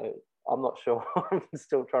respect. So I'm not sure. I'm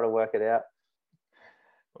still trying to work it out.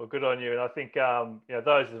 Well, good on you. And I think,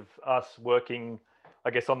 those of us working,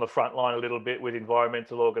 I guess, on the front line a little bit with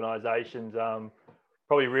environmental organisations,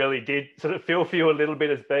 probably really did sort of feel for you a little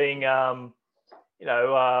bit as being,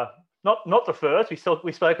 not the first. We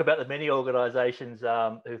spoke about the many organisations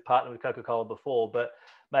who've partnered with Coca-Cola before, but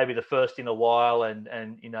maybe the first in a while.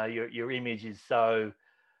 And your image is so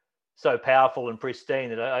powerful and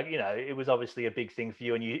pristine that it was obviously a big thing for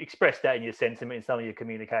you, and you expressed that in your sentiment in some of your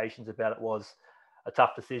communications about it was a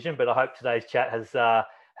tough decision. But I hope today's chat has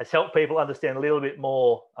helped people understand a little bit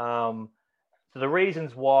more so the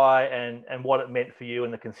reasons why and what it meant for you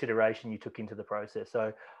and the consideration you took into the process.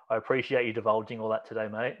 So I appreciate you divulging all that today,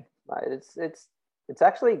 mate. Mate, it's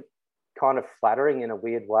actually kind of flattering in a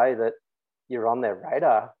weird way that you're on their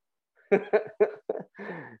radar. Like,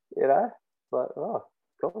 oh,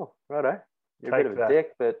 cool, righto. You're a bit of a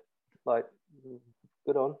dick, but like,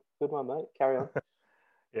 good one, mate. Carry on.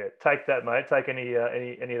 Yeah, take that, mate. Take any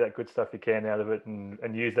of that good stuff you can out of it,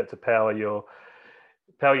 and use that to power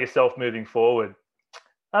yourself moving forward.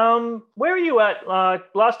 Where are you at?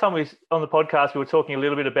 Last time we on the podcast, we were talking a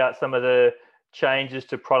little bit about some of the changes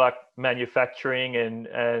to product manufacturing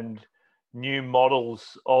and new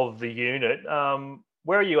models of the unit.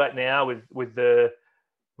 Where are you at now with the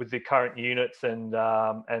current units and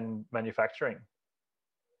manufacturing?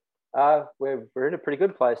 We're in a pretty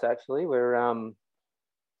good place, actually.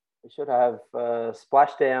 We should have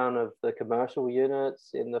splashdown of the commercial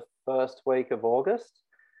units in the first week of August.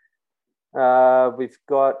 We've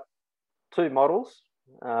got 2 models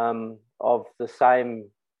of the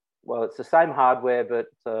same. Well, it's the same hardware, but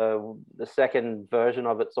the second version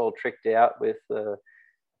of it's all tricked out with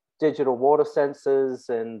digital water sensors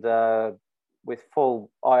and with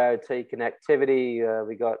full IoT connectivity.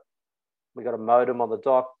 We got a modem on the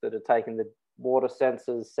dock that are taking the water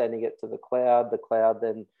sensors, sending it to the cloud. The cloud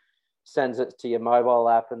then sends it to your mobile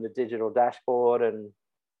app and the digital dashboard and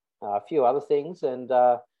a few other things. And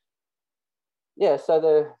so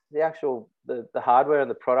the actual the hardware and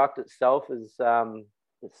the product itself is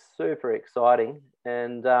it's super exciting.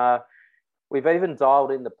 And we've even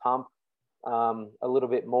dialed in the pump a little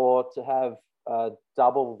bit more to have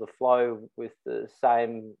double the flow with the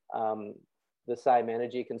same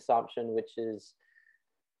energy consumption, which is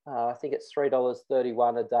I think it's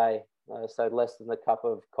 $3.31 a day, so less than the cup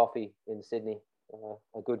of coffee in Sydney,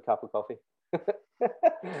 a good cup of coffee.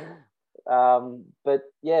 But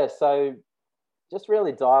yeah, so just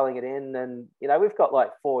really dialing it in, and we've got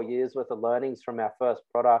like 4 years worth of learnings from our first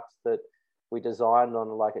products that we designed on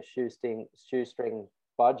like a shoestring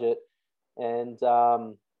budget, and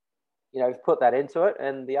we've put that into it.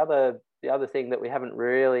 And the other the other thing that we haven't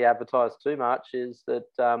really advertised too much is that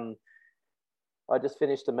I just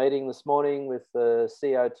finished a meeting this morning with the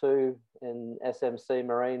CO2 and SMC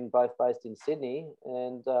Marine, both based in Sydney,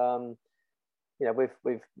 and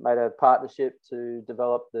we've made a partnership to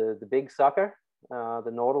develop the big sucker,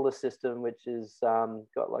 the Nautilus system, which is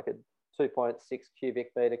got like a 2.6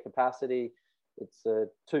 cubic meter capacity. It's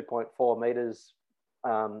 2.4 meters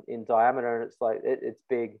in diameter, and it's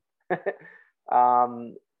big.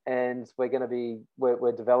 And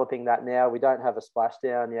we're developing that now. We don't have a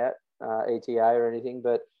splashdown yet, ETA or anything,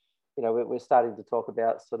 but we're starting to talk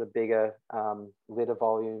about sort of bigger litter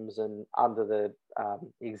volumes and under the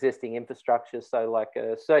existing infrastructure. So like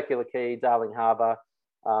Circular Quay, Darling Harbour,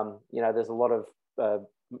 there's a lot of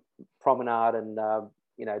promenade and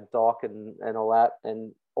dock and all that,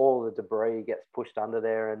 and all the debris gets pushed under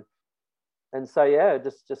there, and so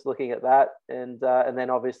just looking at that, and then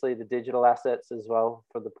obviously the digital assets as well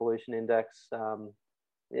for the pollution index. So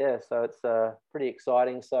it's pretty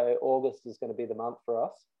exciting. So August is going to be the month for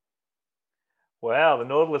us. Wow, the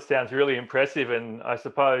Nautilus sounds really impressive, and I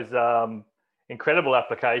suppose incredible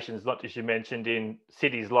applications, not just you mentioned in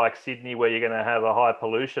cities like Sydney where you're going to have a high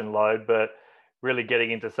pollution load, but really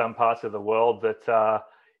getting into some parts of the world that,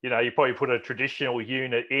 you probably put a traditional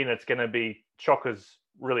unit in, it's going to be chockers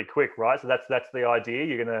really quick, right? So that's the idea.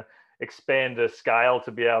 You're going to expand the scale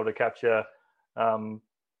to be able to capture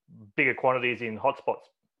bigger quantities in hotspots.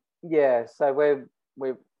 Yeah, so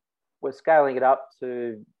we're scaling it up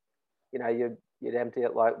to, you'd empty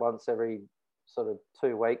it like once every sort of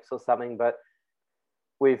 2 weeks or something, but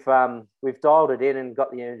we've dialed it in and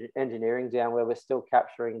got the engineering down where we're still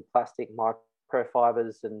capturing plastic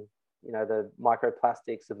microfibers and the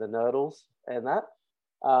microplastics and the nurdles and that.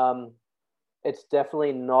 It's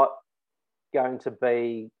definitely not going to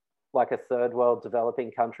be like a third world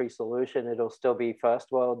developing country solution. It'll still be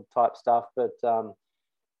first world type stuff, but so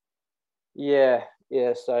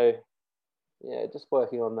just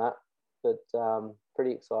working on that, but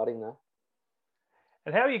pretty exciting though.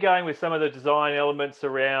 And how are you going with some of the design elements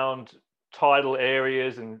around tidal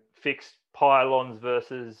areas and fixed pylons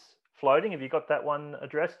versus floating? Have you got that one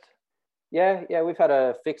addressed? Yeah, we've had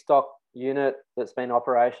a fixed dock unit that's been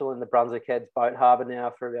operational in the Brunswick Heads Boat Harbour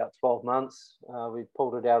now for about 12 months. We've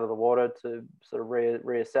pulled it out of the water to sort of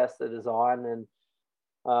reassess the design and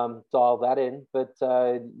dial that in. But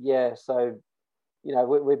so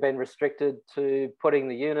we've been restricted to putting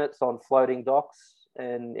the units on floating docks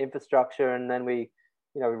and infrastructure, and then we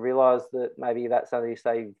realised that maybe that's only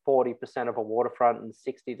say 40% of a waterfront and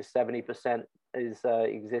 60 to 70% is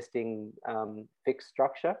existing fixed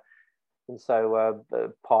structure. And so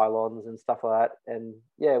pylons and stuff like that, and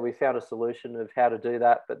we found a solution of how to do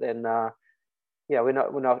that. But then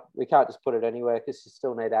we can't just put it anywhere because you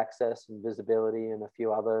still need access and visibility and a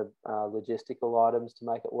few other logistical items to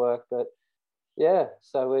make it work. But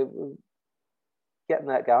so we're getting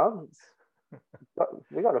that going.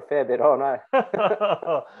 We got a fair bit on, eh?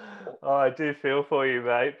 Oh, I do feel for you,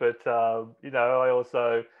 mate. But I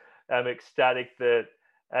also am ecstatic that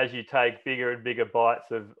as you take bigger and bigger bites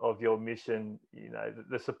of your mission,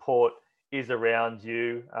 the support is around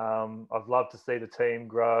you. I've loved to see the team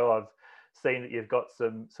grow. I've seen that you've got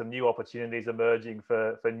some new opportunities emerging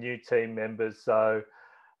for new team members. So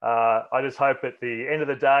I just hope at the end of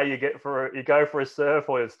the day you go for a surf,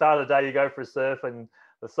 or at the start of the day you go for a surf, and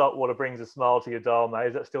the salt water brings a smile to your dial, mate.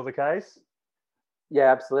 Is that still the case?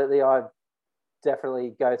 Yeah, absolutely. I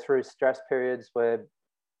definitely go through stress periods where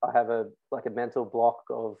I have a mental block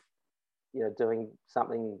of doing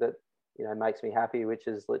something that makes me happy, which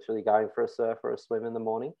is literally going for a surf or a swim in the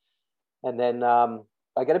morning. And then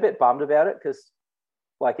I get a bit bummed about it because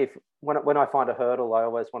when I find a hurdle, I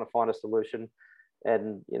always want to find a solution,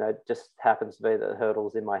 and it just happens to be that the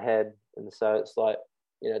hurdle's in my head, and so it's like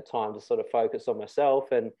time to sort of focus on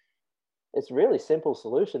myself. And it's a really simple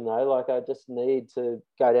solution though. Like I just need to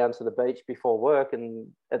go down to the beach before work and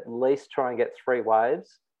at least try and get 3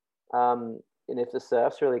 waves. And if the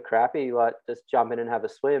surf's really crappy, like just jump in and have a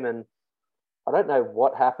swim. And I don't know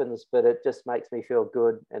what happens, but it just makes me feel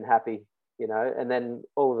good and happy, and then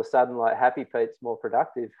all of a sudden, like Happy Pete's more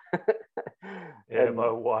productive. And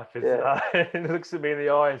my wife looks at me in the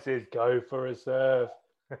eye and says, "Go for a surf."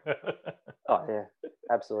 Oh yeah,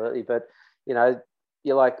 absolutely. But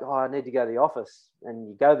you're like, oh, I need to go to the office, and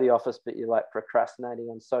you go to the office, but you're like procrastinating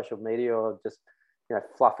on social media or just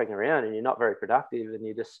fluffing around, and you're not very productive, and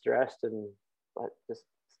you're just stressed, and like just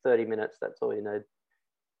 30 minutes, that's all you need.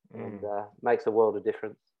 And makes a world of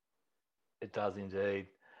difference. It does indeed.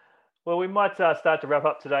 Well, we might start to wrap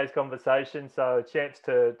up today's conversation. So, a chance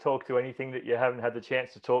to talk to anything that you haven't had the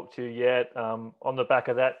chance to talk to yet. On the back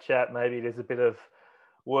of that chat, maybe there's a bit of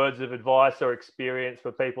words of advice or experience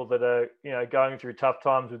for people that are, going through tough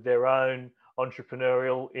times with their own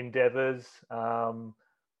entrepreneurial endeavors.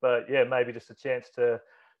 But yeah, maybe just a chance to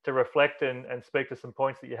reflect and speak to some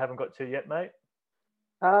points that you haven't got to yet, mate.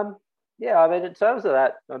 Yeah, I mean, in terms of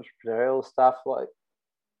that entrepreneurial stuff, like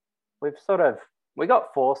we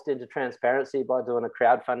got forced into transparency by doing a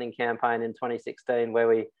crowdfunding campaign in 2016 where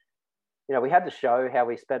we had to show how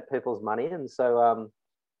we spent people's money. And so,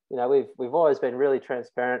 we've always been really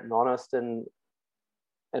transparent and honest, and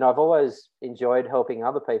I've always enjoyed helping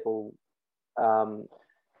other people.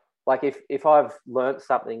 Like if I've learnt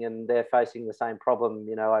something and they're facing the same problem,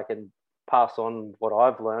 I can pass on what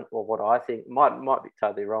I've learnt or what I think might be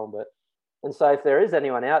totally wrong. And so if there is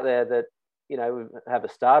anyone out there that, have a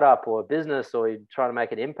startup or a business, or you're trying to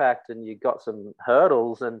make an impact and you've got some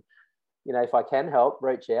hurdles, and, if I can help,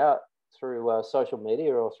 reach out through social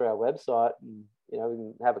media or through our website, and, we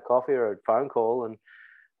can have a coffee or a phone call. And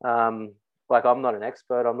like, I'm not an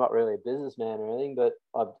expert, I'm not really a businessman or anything, but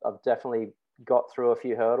I've definitely got through a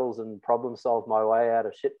few hurdles and problem solved my way out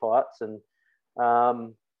of shit fights. And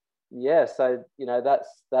so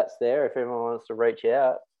that's there. If everyone wants to reach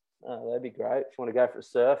out, that'd be great. If you want to go for a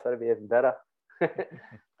surf, that'd be even better.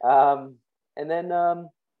 And then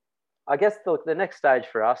I guess the next stage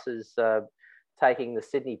for us is taking the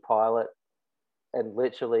Sydney pilot and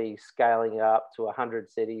literally scaling it up to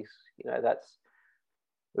 100 cities.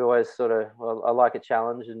 We always I like a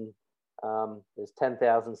challenge, and there's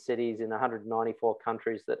 10,000 cities in 194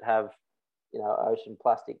 countries that have, ocean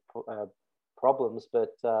plastic problems.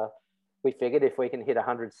 But we figured if we can hit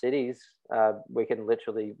 100 cities, we can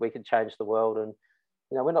change the world. And,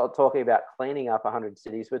 we're not talking about cleaning up 100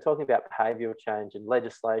 cities. We're talking about behavioural change and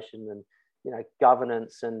legislation and,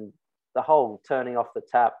 governance, and the whole turning off the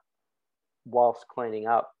tap whilst cleaning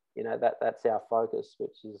up. That's our focus,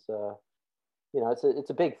 which is, it's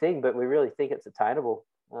a big thing, but we really think it's attainable.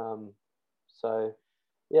 So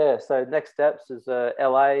next steps is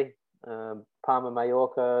LA, Palma,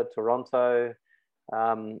 Mallorca, Toronto,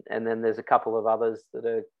 and then there's a couple of others that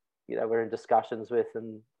are, we're in discussions with,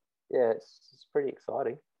 and it's pretty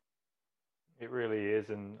exciting. It really is,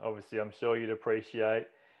 and obviously I'm sure you'd appreciate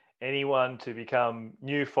anyone to become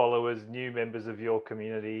new followers, new members of your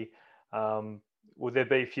community. Will there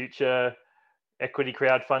be future equity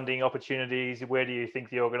crowdfunding opportunities? Where do you think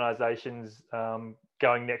the organisation's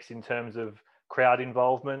going next in terms of crowd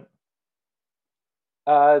involvement?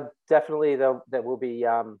 Definitely, there will be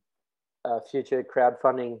future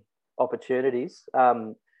crowdfunding opportunities.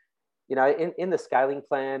 In the scaling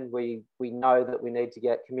plan, we know that we need to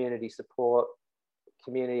get community support,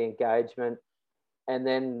 community engagement, and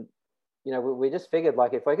then we just figured,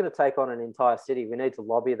 like, if we're going to take on an entire city, we need to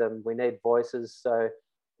lobby them, we need voices, so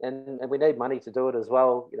and we need money to do it as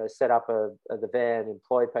well. Set up the van,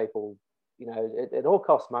 employ people. It all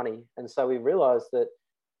costs money, and so we realized that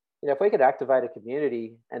if we could activate a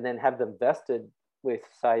community and then have them vested with,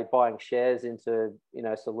 say, buying shares into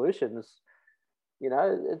solutions,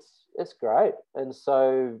 it's great. And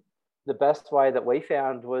so the best way that we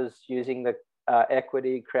found was using the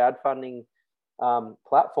equity crowdfunding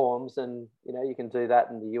platforms, and you can do that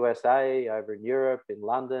in the USA, over in Europe, in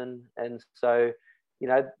London. And so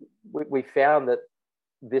we found that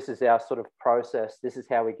this is our sort of process. This is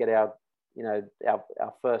how we get our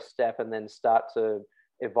first step, and then start to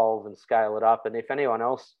evolve and scale it up. And if anyone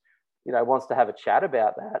else wants to have a chat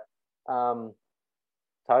about that,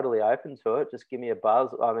 totally open to it. Just give me a buzz.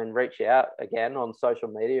 I mean, reach out again on social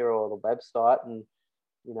media or the website, and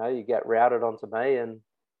you get routed onto me. And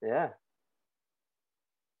yeah,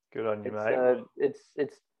 good on you, mate.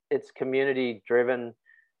 It's community driven.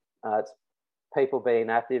 It's people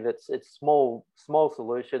being active. It's small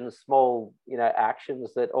solutions, small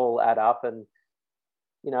actions that all add up. And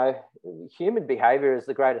human behavior is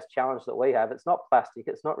the greatest challenge that we have. It's not plastic,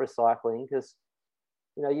 it's not recycling, because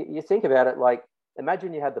you think about it, like,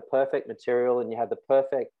 imagine you had the perfect material and you had the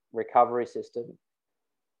perfect recovery system.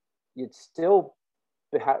 You'd still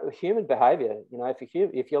human behavior,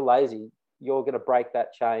 if you're lazy, you're going to break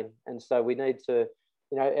that chain. And so we need to,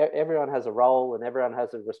 everyone has a role and everyone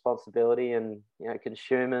has a responsibility, and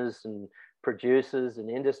consumers and producers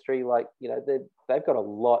and industry, like, they've got a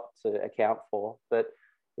lot to account for. But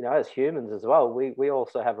as humans as well, we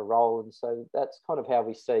also have a role. And so that's kind of how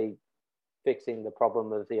we see fixing the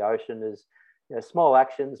problem of the ocean, is small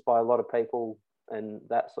actions by a lot of people and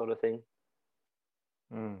that sort of thing.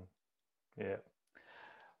 Yeah.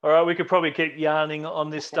 All right, we could probably keep yarning on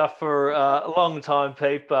this stuff for a long time,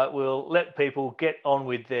 Pete, but we'll let people get on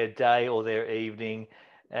with their day or their evening.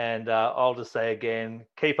 And I'll just say again,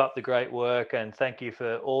 keep up the great work, and thank you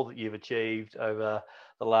for all that you've achieved over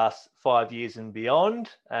the last 5 years and beyond.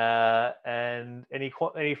 And any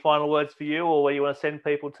final words for you, or where you want to send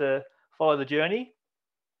people to follow the journey?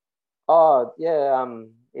 Oh yeah,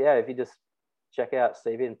 yeah. If you just check out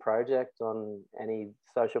Seabin Project on any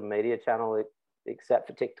social media channel except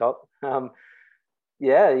for TikTok,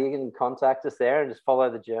 yeah, you can contact us there and just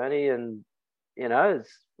follow the journey. And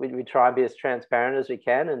we try and be as transparent as we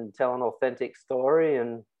can and tell an authentic story.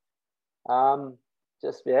 And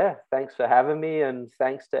just yeah, thanks for having me, and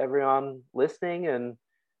thanks to everyone listening. And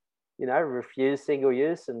refuse single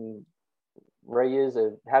use and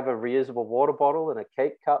have a reusable water bottle and a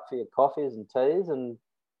keep cup for your coffees and teas, and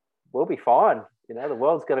we'll be fine. The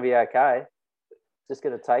world's going to be okay. It's just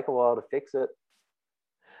going to take a while to fix it.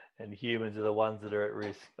 And humans are the ones that are at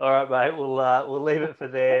risk. All right, mate. We'll leave it for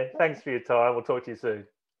there. Thanks for your time. We'll talk to you soon.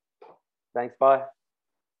 Thanks. Bye.